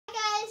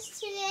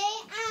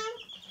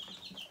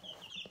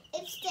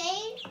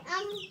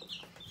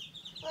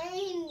we're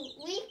in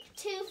week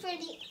 2 for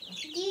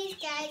these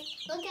guys.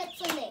 Look at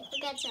Sunday.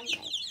 Look at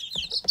Sunday.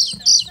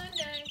 That's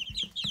Sunday.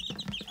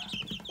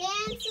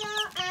 And so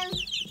I'm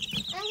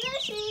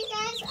gonna show you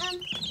guys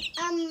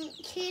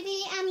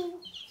Cutie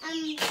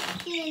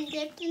getting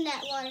dipped in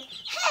that water.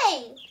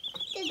 Hey,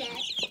 who did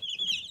that?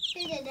 Who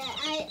did that?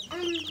 I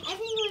think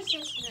it was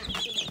just an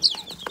accident, guys.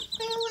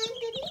 So when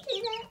did he do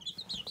that?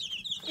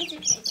 It's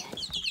okay,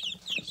 guys.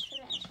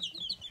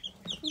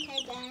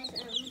 Okay, guys.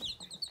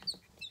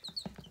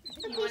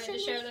 You wanted to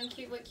show them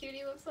what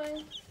Cutie looks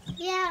like?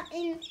 Yeah,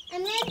 and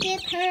I'm gonna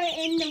dip her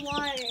in the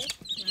water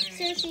Right.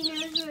 so she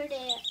knows where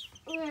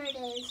it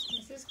is.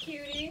 This is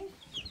Cutie.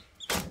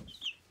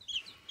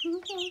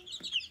 Okay.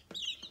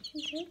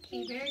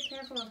 Be very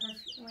careful of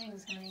her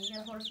wings, honey. You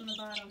got a horse on the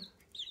bottom.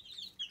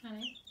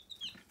 Honey?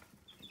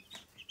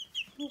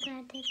 You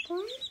got this one?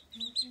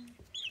 Okay.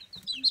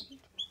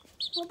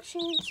 Oops, she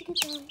needs to get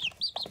down.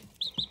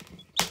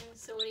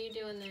 So what are you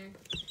doing there?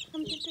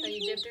 I'm dipping Oh,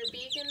 you dipped her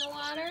beak in the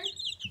water?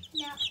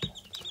 Yeah.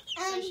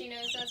 So she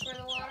knows that's where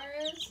the water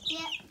is?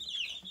 Yeah.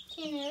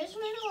 She knows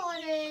where the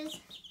water is.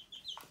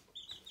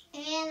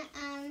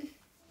 And,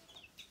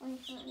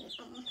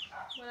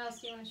 What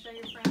else do you want to show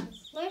your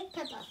friends? where's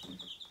Peppa?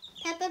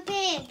 Peppa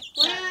Pig,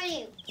 where are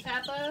you?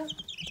 Peppa.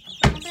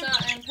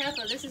 And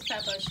Peppa. This is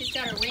Peppa. She's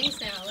got her wings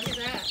now. Look at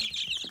that.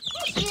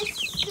 She has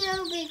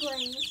so big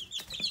wings.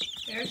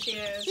 There she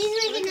is.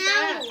 She's like Look an at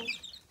that. owl.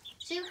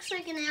 She looks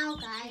like an owl,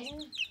 guys.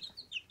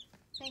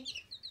 Yeah.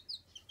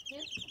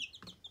 Yep.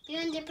 You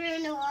want to dip her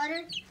in the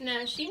water?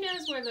 No, she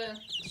knows where the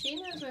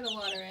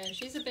water is.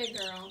 She's a big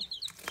girl.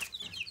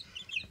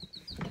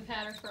 We've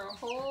had her for a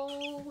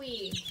whole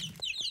week,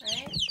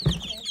 right?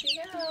 There she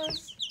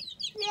goes.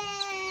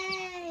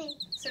 Yay!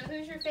 So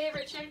who's your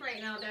favorite chick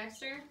right now,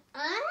 Dexter?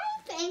 I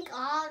think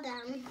all of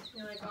them.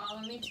 You like all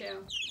of me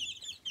too.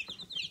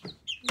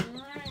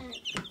 Alright.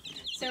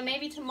 So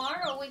maybe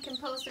tomorrow we can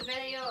post a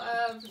video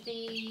of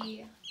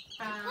the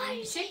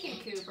chicken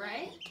coop,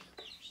 right?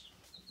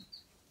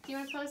 Do you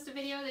want to post a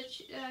video of the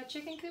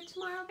chicken coop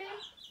tomorrow, babe?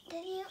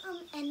 Did you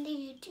end the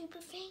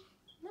YouTuber thing?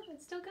 No,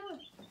 it's still going.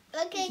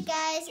 Okay,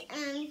 guys.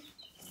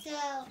 So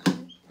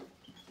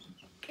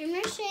I'm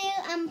gonna show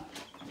you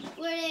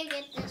where did I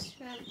get this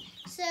from.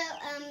 So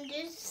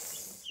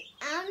there's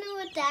I don't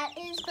know what that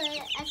is, but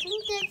I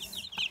think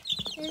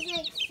there's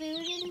like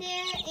food in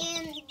there,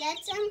 and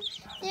that's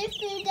their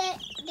food that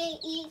they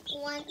eat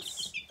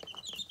once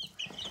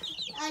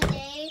a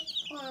day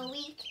or a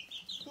week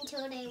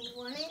until they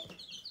want it.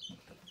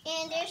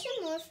 And there's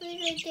some more food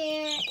right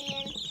there,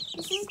 and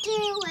this is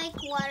their like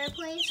water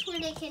place where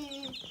they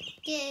can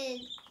get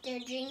their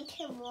drink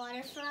of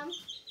water from.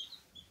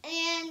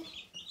 And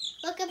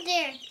look up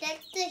there,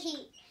 that's the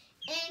heat.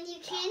 And you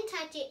can't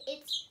touch it.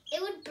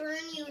 It would burn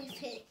you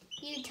if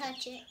you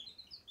touch it.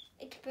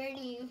 It could burn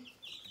you.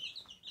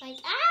 Like,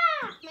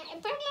 my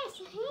burn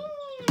your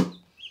hand.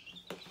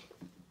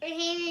 Or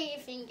hand or your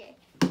finger.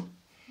 Do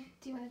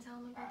you want to tell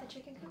them about the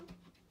chicken coop?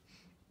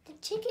 The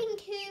chicken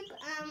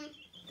coop,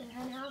 The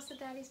hen house that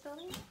Daddy's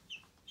building?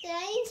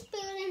 Daddy's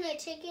building a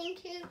chicken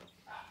coop,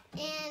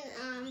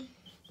 and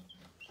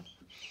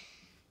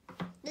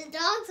the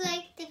dogs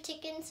like the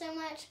chicken so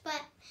much,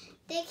 but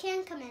they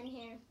can't come in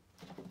here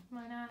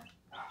Why not?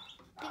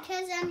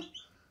 because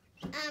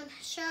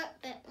Sharp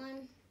bit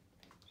one.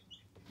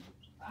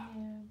 Yeah,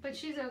 but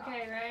she's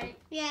okay, right?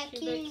 Yeah, She's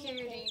a Cutie.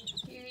 cutie.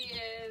 Cutie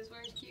is.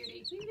 Where's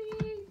Cutie?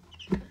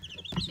 Cutie.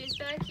 She's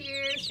back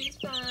here. She's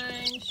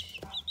fine.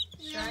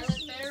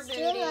 Charlotte better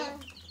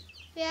booty.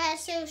 Yeah,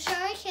 so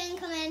Charlotte can't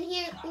come in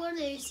here or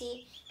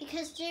Lucy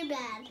because they're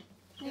bad.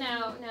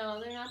 No,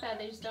 they're not bad.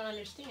 They just don't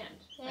understand.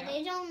 Yeah,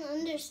 they don't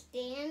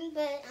understand,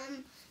 but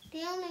they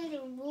don't know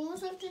the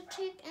rules of the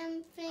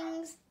chicken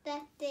things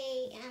that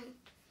they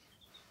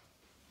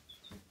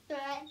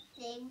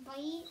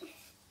bite.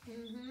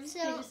 Mm-hmm. So,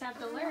 They just have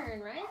to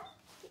learn, right?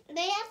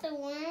 They have to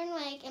learn,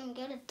 like,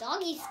 go to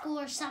doggy school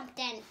or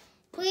something.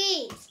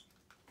 Please.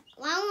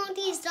 Why won't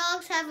these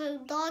dogs have a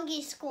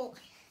doggy school?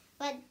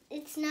 But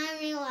it's not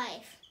real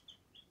life.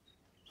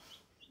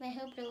 I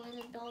hope there was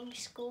a doggy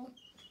school.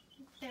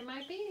 There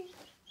might be.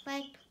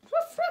 Like,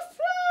 woof, woof,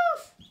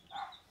 woof.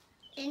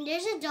 And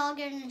there's a dog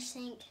in the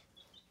sink.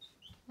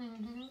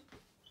 Mm-hmm.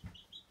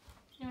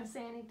 You want to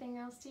say anything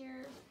else to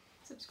your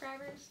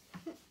subscribers?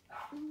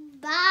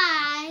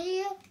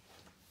 Bye.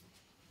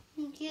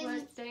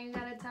 What thing you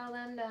gotta tell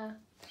them to?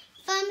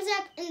 Thumbs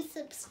up and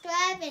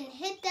subscribe and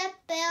hit that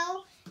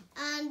bell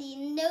on the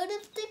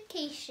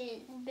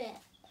notification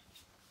bell.